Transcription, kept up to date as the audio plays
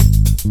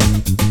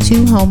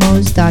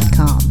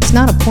twohomos.com. It's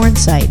not a porn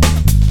site.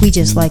 We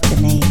just like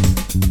the name.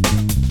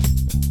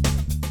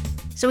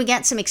 So we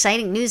got some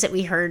exciting news that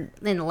we heard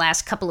in the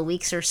last couple of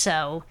weeks or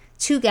so.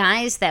 Two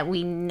guys that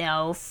we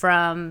know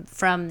from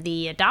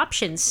the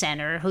adoption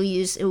center who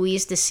we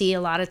used to see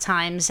a lot of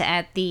times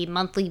at the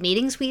monthly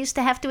meetings we used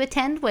to have to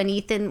attend when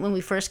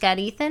we first got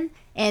Ethan.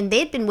 And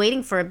they'd been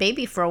waiting for a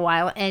baby for a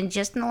while, and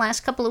just in the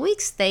last couple of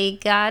weeks they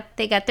got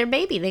their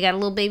baby. They got a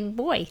little baby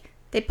boy.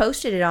 They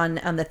posted it on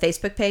the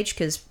Facebook page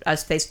because I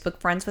was Facebook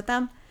friends with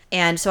them.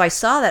 And so I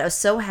saw that. I was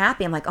so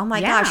happy. I'm like, oh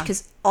my gosh,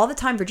 because all the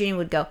time Virginia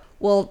would go,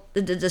 well,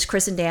 does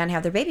Chris and Dan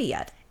have their baby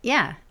yet?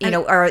 Yeah.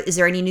 Or is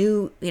there any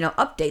new,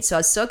 updates? So I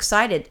was so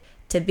excited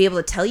to be able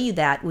to tell you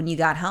that when you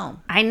got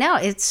home. I know.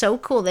 It's so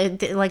cool.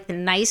 They're like the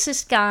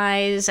nicest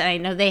guys. I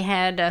know they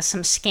had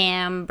some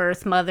scam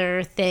birth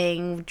mother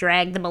thing,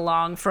 dragged them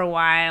along for a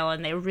while,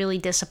 and they were really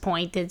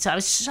disappointed. So I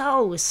was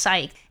so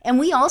psyched. And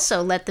we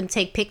also let them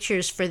take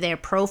pictures for their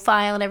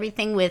profile and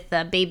everything with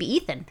baby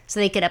Ethan, so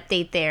they could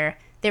update their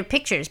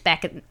pictures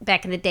back in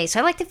the day. So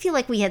I like to feel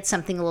like we had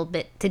something a little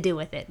bit to do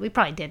with it. We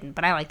probably didn't,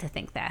 but I like to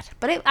think that.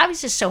 But I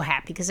was just so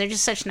happy because they're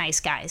just such nice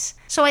guys.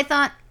 So I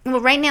thought, well,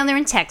 right now they're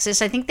in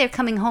Texas. I think they're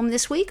coming home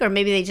this week, or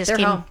maybe they just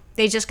home.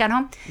 They just got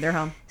home? They're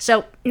home.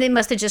 So they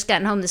must have just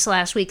gotten home this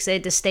last week, so they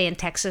had to stay in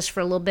Texas for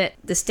a little bit.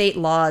 The state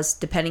laws,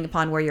 depending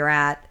upon where you're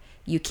at,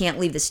 you can't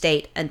leave the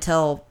state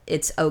until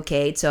it's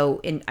okay. So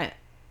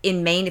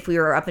in Maine, if we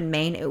were up in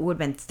Maine, it would have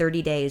been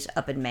 30 days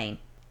up in Maine.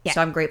 Yeah.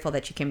 So I'm grateful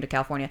that you came to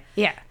California.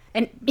 Yeah.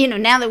 And,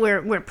 now that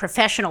we're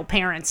professional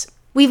parents,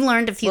 we've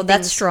learned a few things. Well,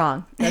 that's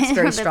strong. That's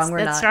very strong.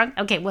 We're not. Strong?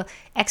 Okay, well,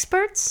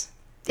 experts?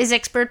 Is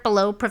expert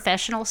below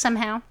professional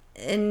somehow?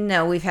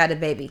 No, we've had a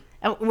baby.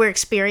 Oh, we're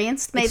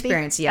experienced, maybe?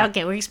 Experienced, yeah.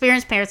 Okay, we're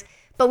experienced parents.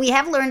 But we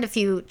have learned a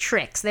few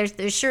tricks.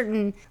 There's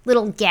certain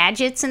little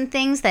gadgets and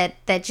things that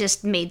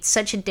just made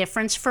such a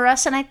difference for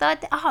us. And I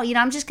thought,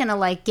 I'm just going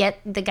to, get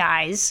the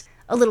guys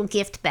a little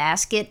gift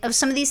basket of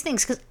some of these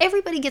things, because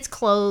everybody gets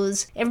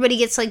clothes, everybody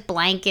gets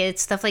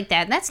blankets, stuff like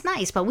that, and that's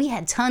nice. But we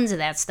had tons of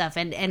that stuff,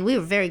 and we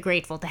were very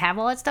grateful to have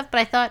all that stuff.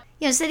 But I thought,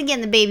 instead of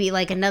getting the baby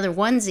another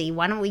onesie,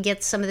 why don't we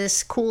get some of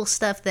this cool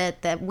stuff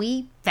that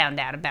we found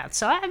out about?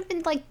 So I've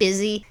been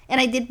busy, and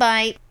I did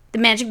buy the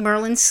Magic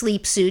Merlin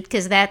sleep suit,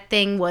 because that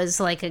thing was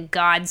like a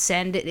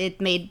godsend.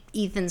 It made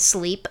Ethan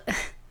sleep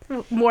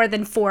more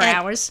than 4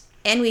 hours.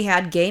 And we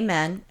had gay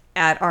men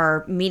at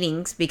our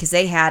meetings because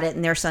they had it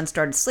and their son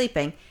started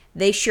sleeping.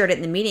 They shared it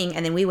in the meeting,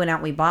 and then we went out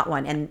and we bought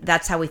one, and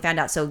that's how we found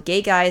out. So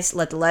gay guys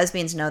let the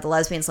lesbians know, the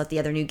lesbians let the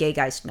other new gay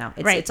guys know.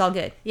 It's all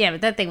good. Yeah,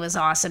 but that thing was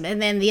awesome.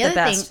 And then the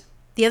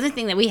other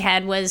thing that we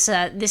had was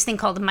this thing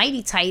called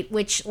Mighty Tight,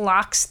 which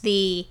locks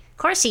the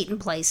car seat in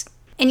place.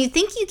 And you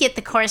think you get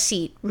the car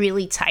seat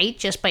really tight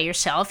just by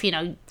yourself,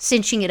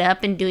 cinching it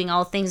up and doing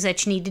all the things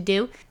that you need to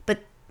do, but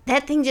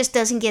that thing just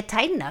doesn't get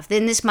tight enough.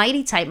 Then this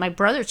Mighty Tight, my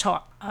brother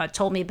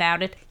told me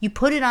about it. You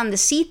put it on the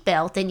seat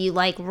belt and you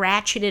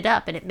ratchet it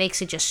up, and it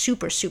makes it just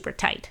super, super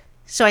tight.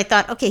 So I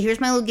thought, okay, here's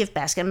my little gift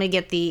basket. I'm going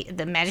to get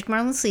the Magic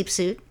Merlin sleep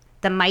suit,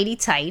 the Mighty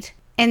Tight,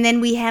 and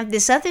then we have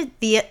this other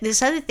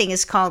thing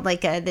is called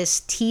this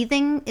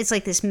teething. It's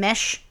like this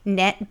mesh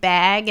net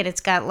bag, and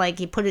it's got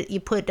you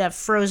put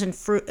frozen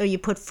fruit, or you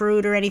put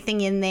fruit or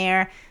anything in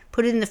there,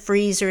 put it in the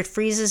freezer, it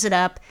freezes it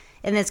up.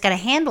 And then it's got a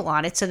handle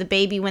on it, so the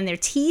baby, when they're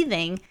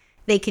teething,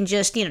 they can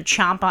just,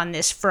 chomp on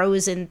this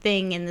frozen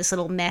thing in this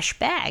little mesh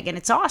bag. And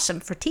it's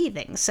awesome for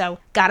teething. So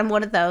got him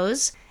one of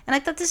those. And I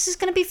thought, this is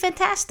going to be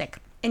fantastic.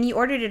 And you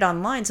ordered it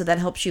online, so that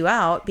helps you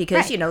out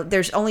because,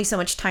 there's only so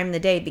much time in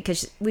the day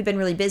because we've been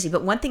really busy.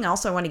 But one thing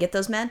also I want to get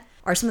those men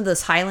are some of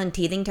those Highland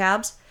teething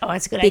tabs. Oh,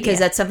 that's a good idea. Because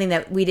that's something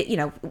that we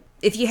did,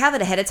 if you have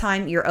it ahead of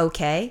time, you're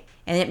okay.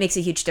 And it makes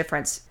a huge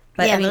difference.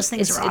 But yeah, those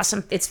things are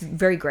awesome. It's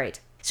very great.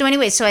 So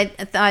anyway, I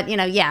thought,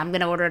 I'm going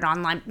to order it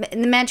online.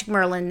 And the Magic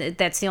Merlin,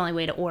 that's the only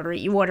way to order it.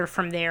 You order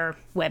from their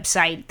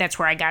website. That's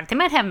where I got it. They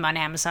might have them on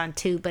Amazon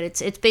too, but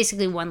it's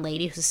basically one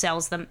lady who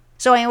sells them.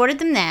 So I ordered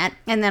them that,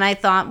 and then I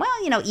thought, well,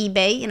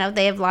 eBay,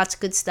 they have lots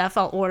of good stuff.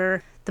 I'll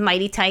order the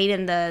Mighty Tight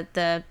and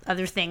the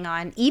other thing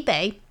on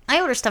eBay.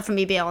 I order stuff from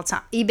eBay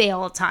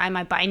all the time.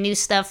 I buy new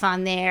stuff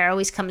on there. It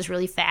always comes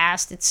really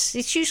fast.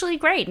 It's usually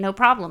great, no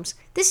problems.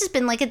 This has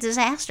been like a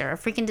disaster, a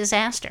freaking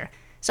disaster.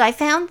 So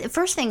the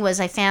first thing was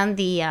I found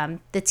the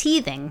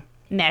teething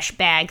mesh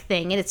bag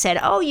thing, and it said,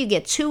 you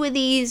get 2 of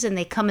these, and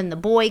they come in the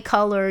boy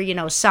color,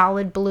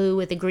 solid blue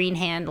with a green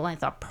handle. And I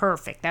thought,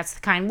 perfect, that's the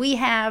kind we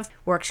have,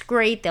 works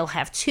great. They'll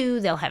have 2,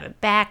 they'll have a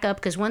backup,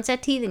 because once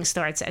that teething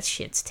starts, that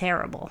shit's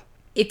terrible.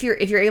 If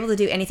you're able to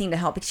do anything to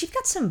help, because you've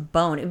got some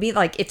bone, it'd be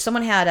like if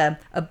someone had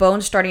a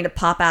bone starting to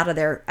pop out of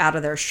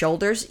their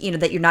shoulders,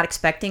 that you're not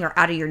expecting, or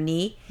out of your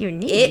knee. Your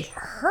knee. It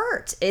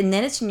hurts, and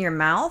then it's in your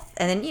mouth,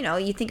 and then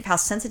you think of how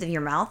sensitive your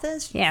mouth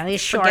is. Yeah,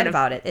 it's forget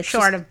about it. It's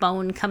short of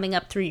bone coming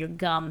up through your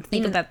gum.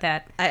 Think about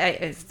that.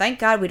 I thank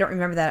God we don't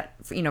remember that,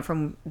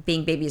 from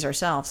being babies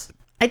ourselves.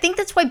 I think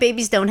that's why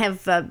babies don't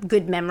have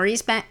good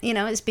memories back.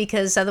 Is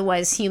because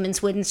otherwise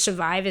humans wouldn't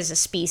survive as a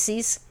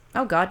species.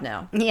 Oh, God,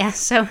 no. Yeah,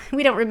 so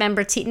we don't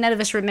remember, none of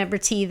us remember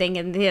teething,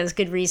 and there's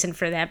good reason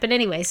for that. But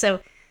anyway, so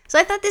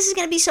I thought this is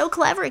going to be so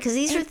clever, because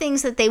these are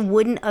things that they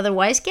wouldn't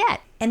otherwise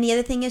get. And the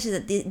other thing is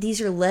that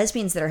these are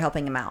lesbians that are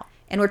helping them out.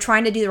 And we're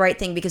trying to do the right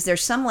thing, because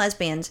there's some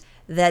lesbians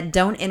that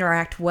don't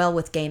interact well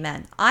with gay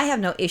men. I have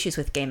no issues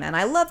with gay men.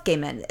 I love gay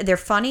men. They're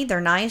funny, they're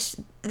nice,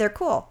 they're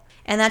cool.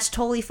 And that's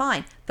totally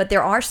fine. But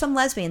there are some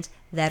lesbians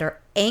that are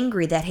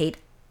angry, that hate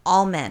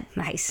all men.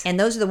 Nice. And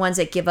those are the ones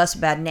that give us a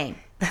bad name.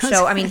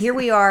 So, I mean, here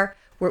we are.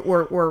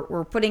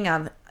 We're putting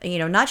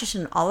not just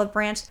an olive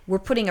branch. We're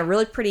putting a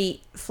really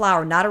pretty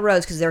flower, not a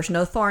rose, because there's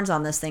no thorns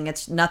on this thing.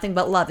 It's nothing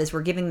but love as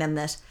we're giving them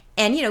this.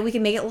 And, we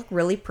can make it look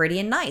really pretty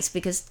and nice,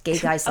 because gay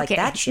guys like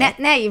that shit.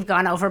 Now you've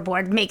gone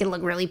overboard. Make it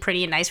look really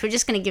pretty and nice. We're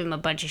just going to give them a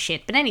bunch of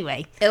shit. But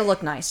anyway. It'll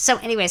look nice. So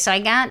anyway, I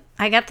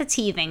got the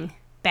teething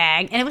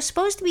bag, and it was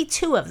supposed to be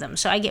 2 of them.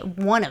 So I get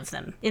 1 of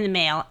them in the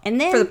mail. And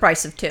then for the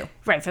price of 2.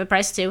 Right, for the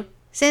price of 2.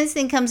 So this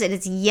thing comes in,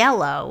 it's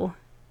yellow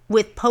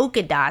with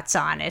polka dots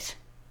on it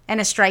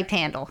and a striped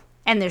handle,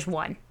 and there's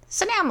 1.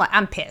 So now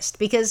I'm pissed,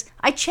 because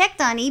I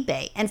checked on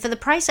eBay, and for the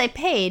price I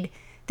paid,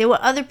 there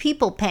were other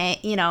people paying,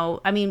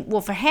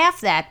 for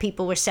half that,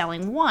 people were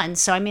selling 1.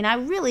 So,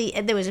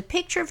 there was a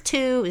picture of 2,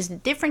 it was a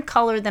different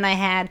color than I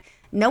had.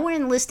 Nowhere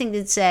in the listing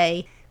did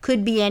say,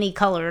 could be any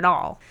color at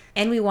all.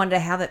 And we wanted to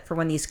have it for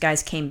when these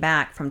guys came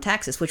back from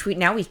Texas, which we've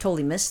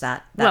totally missed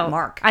that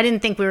mark. I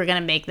didn't think we were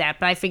going to make that,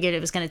 but I figured it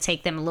was going to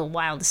take them a little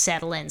while to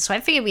settle in. So I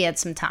figured we had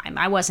some time.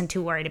 I wasn't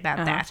too worried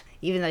about that,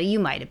 even though you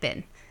might have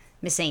been,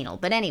 Miss Anal.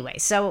 But anyway,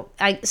 so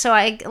I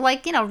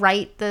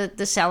write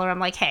the seller. I'm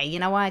like, hey, you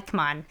know what? Come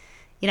on.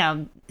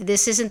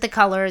 This isn't the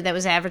color that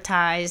was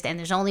advertised, and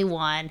there's only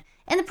 1.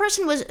 And the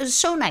person was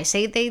so nice.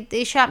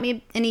 They shot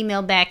me an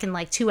email back in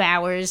like 2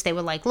 hours. They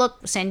were like,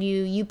 look, send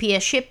you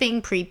UPS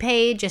shipping,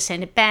 prepaid, just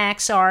send it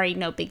back. Sorry,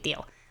 no big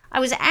deal. I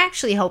was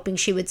actually hoping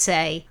she would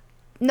say,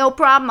 no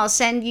problem, I'll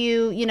send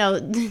you,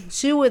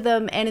 2 of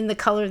them and in the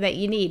color that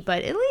you need.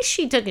 But at least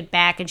she took it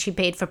back and she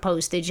paid for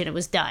postage and it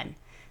was done.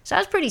 So I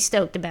was pretty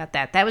stoked about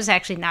that. That was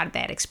actually not a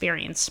bad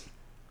experience.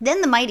 Then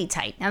the Mighty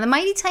Tight. Now the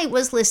Mighty Tight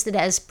was listed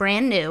as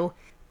brand new,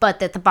 but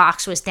that the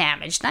box was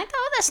damaged. And I thought,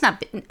 oh, that's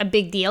not a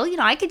big deal.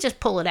 I could just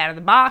pull it out of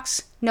the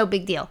box. No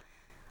big deal.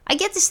 I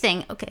get this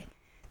thing. Okay.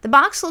 The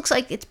box looks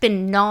like it's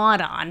been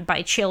gnawed on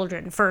by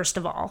children, first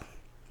of all.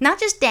 Not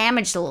just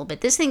damaged a little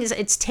bit. This thing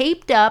it's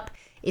taped up.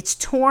 It's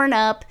torn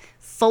up,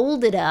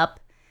 folded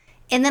up.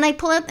 And then I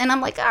pull it, and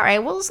I'm like, all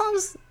right, well, as long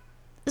as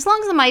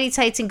the Mighty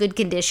Tight's in good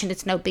condition,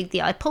 it's no big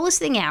deal. I pull this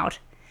thing out.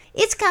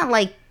 It's got,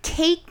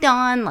 caked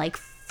on,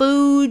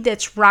 food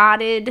that's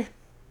rotted.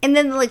 And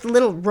then the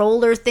little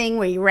roller thing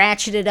where you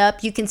ratchet it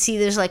up, you can see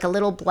there's a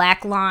little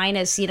black line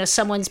as,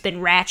 someone's been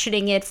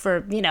ratcheting it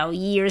for,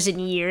 years and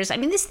years.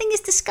 This thing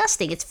is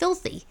disgusting. It's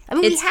filthy.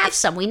 We have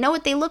some. We know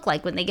what they look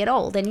like when they get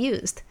old and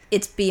used.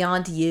 It's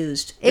beyond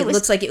used. It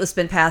looks like it was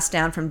been passed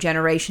down from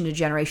generation to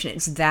generation.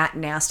 It's that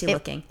nasty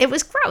looking. It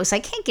was gross. I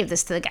can't give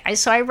this to the guys.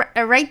 So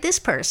I write this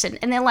person,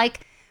 and they're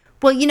like,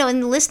 well, in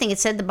the listing it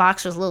said the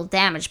box was a little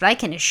damaged, but I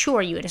can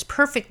assure you it is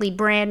perfectly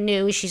brand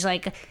new. She's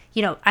like,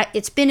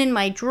 it's been in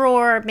my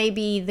drawer.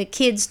 Maybe the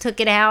kids took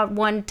it out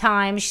one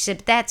time. She said,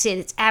 but that's it.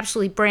 It's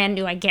absolutely brand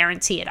new. I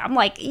guarantee it. I'm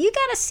like, you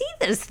got to see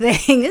this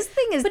thing. This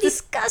thing is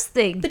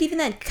disgusting. But even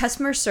then,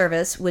 customer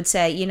service would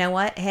say, you know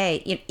what?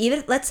 Hey,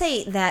 even let's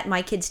say that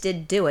my kids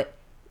did do it.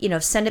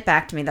 Send it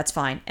back to me. That's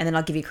fine. And then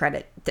I'll give you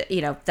credit.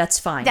 That's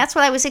fine. That's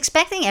what I was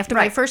expecting after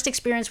my first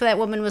experience with that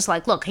woman was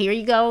like, look, here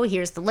you go.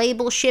 Here's the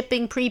label,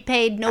 shipping,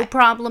 prepaid, no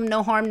problem,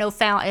 no harm, no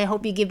foul. I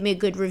hope you give me a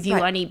good review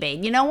on eBay.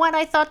 And you know what?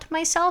 I thought to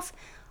myself,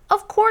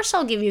 of course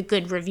I'll give you a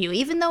good review,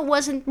 even though it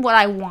wasn't what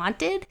I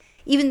wanted,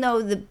 even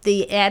though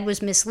the ad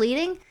was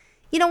misleading.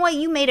 You know what?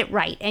 You made it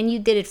right, and you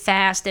did it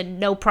fast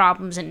and no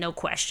problems and no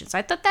questions.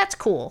 I thought that's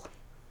cool.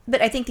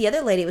 But I think the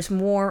other lady was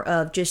more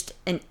of just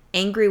an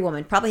angry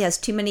woman. Probably has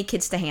too many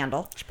kids to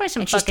handle.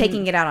 She's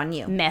taking it out on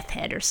you. Meth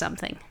head or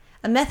something.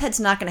 A meth head's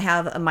not going to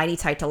have a Mighty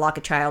Tight to lock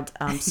a child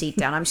seat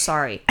down. I'm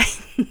sorry.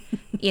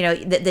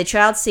 The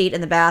child seat in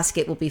the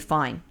basket will be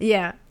fine.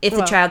 Yeah. If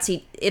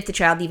the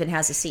child even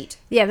has a seat.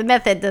 Yeah, the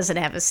meth head doesn't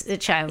have a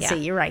child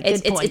seat. You're right.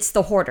 Good point. It's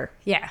the hoarder.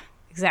 Yeah,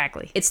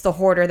 exactly. It's the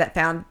hoarder that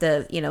found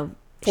the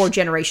 4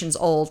 generations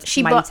old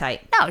Mighty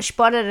Tight. No, she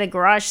bought it at a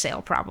garage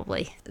sale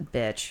probably.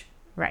 Bitch.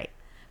 Right.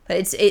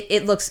 But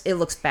it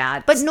looks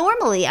bad. But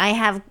normally I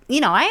have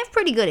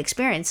pretty good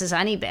experiences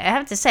on eBay. I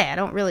have to say I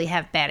don't really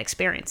have bad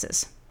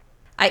experiences.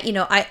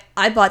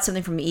 I bought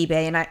something from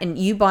eBay and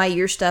you buy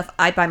your stuff,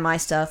 I buy my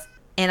stuff,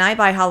 and I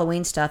buy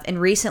Halloween stuff.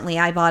 And recently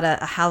I bought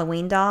a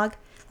Halloween dog,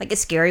 like a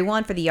scary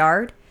one for the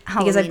yard,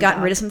 because I've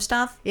gotten rid of some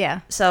stuff.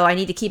 Yeah. So I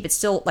need to keep it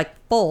still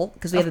full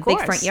because we have a big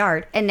front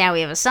yard. And now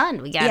we have a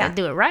son. We got to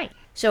do it right.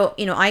 So,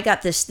 I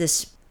got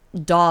this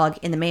dog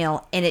in the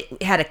mail, and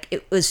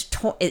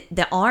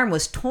the arm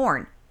was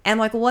torn, and I'm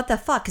like, well, what the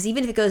fuck, because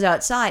even if it goes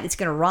outside it's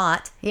gonna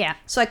rot. Yeah.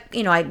 So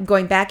I'm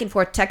going back and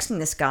forth texting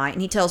this guy,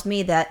 and he tells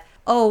me that,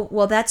 oh,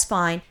 well, that's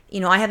fine.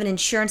 I have an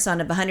insurance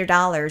on it of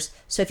 $100.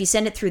 So if you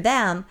send it through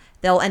them,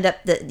 they'll end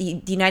up,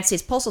 the United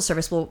States Postal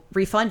Service will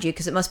refund you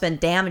because it must have been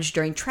damaged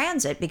during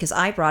transit because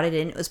I brought it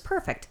in. It was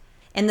perfect.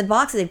 And the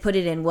box that they put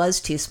it in was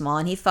too small,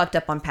 and he fucked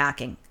up on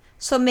packing.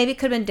 So maybe it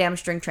could have been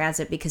damaged during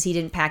transit because he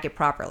didn't pack it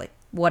properly.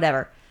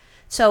 Whatever.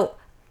 So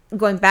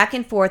going back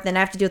and forth, then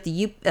I have to deal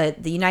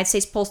with the United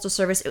States Postal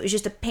Service. It was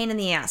just a pain in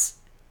the ass.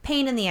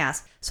 Pain in the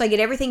ass. So I get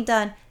everything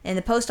done, and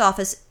the post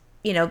office,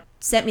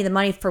 sent me the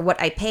money for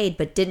what I paid,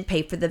 but didn't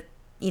pay for the,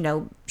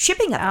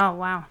 shipping of it. Oh,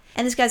 wow.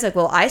 And this guy's like,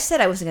 well, I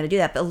said I wasn't going to do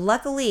that. But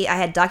luckily, I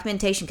had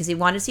documentation because he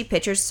wanted to see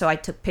pictures. So I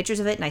took pictures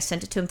of it, and I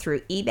sent it to him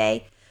through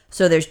eBay.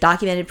 So there's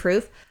documented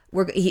proof.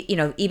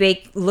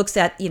 eBay looks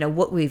at,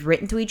 what we've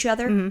written to each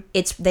other. Mm-hmm.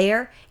 It's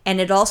there.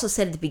 And it also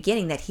said at the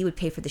beginning that he would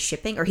pay for the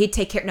shipping, or he'd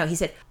take care. No, he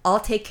said,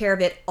 I'll take care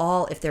of it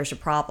all if there's a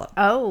problem.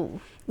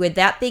 Oh. With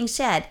that being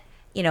said,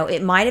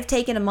 it might have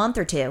taken a month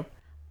or two.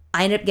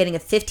 I ended up getting a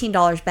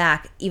 $15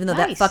 back, even though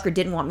Nice. that fucker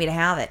didn't want me to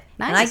have it.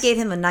 Nice. And I gave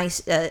him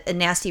a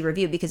nasty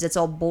review because it's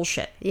all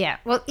bullshit. Yeah.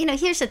 Well,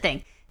 here's the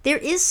thing. There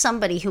is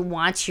somebody who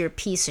wants your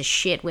piece of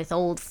shit with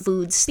old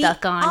food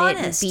stuck on it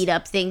and beat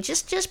up thing.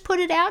 Just put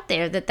it out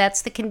there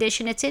that's the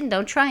condition it's in.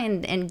 Don't try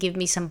and give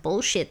me some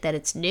bullshit that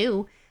it's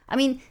new. I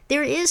mean,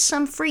 there is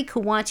some freak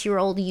who wants your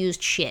old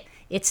used shit.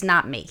 It's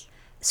not me.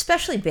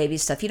 Especially baby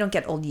stuff. You don't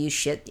get old used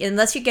shit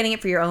unless you're getting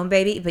it for your own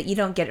baby, but you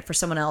don't get it for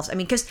someone else. I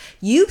mean, because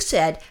you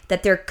said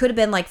that there could have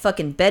been like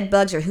fucking bed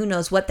bugs or who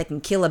knows what that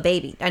can kill a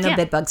baby. I know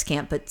bed bugs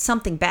can't, but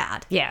something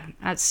bad. Yeah.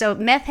 So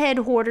meth head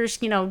hoarders,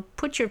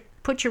 put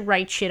your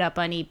right shit up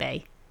on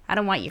eBay. I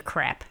don't want your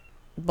crap.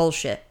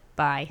 Bullshit.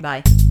 Bye.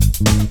 Bye.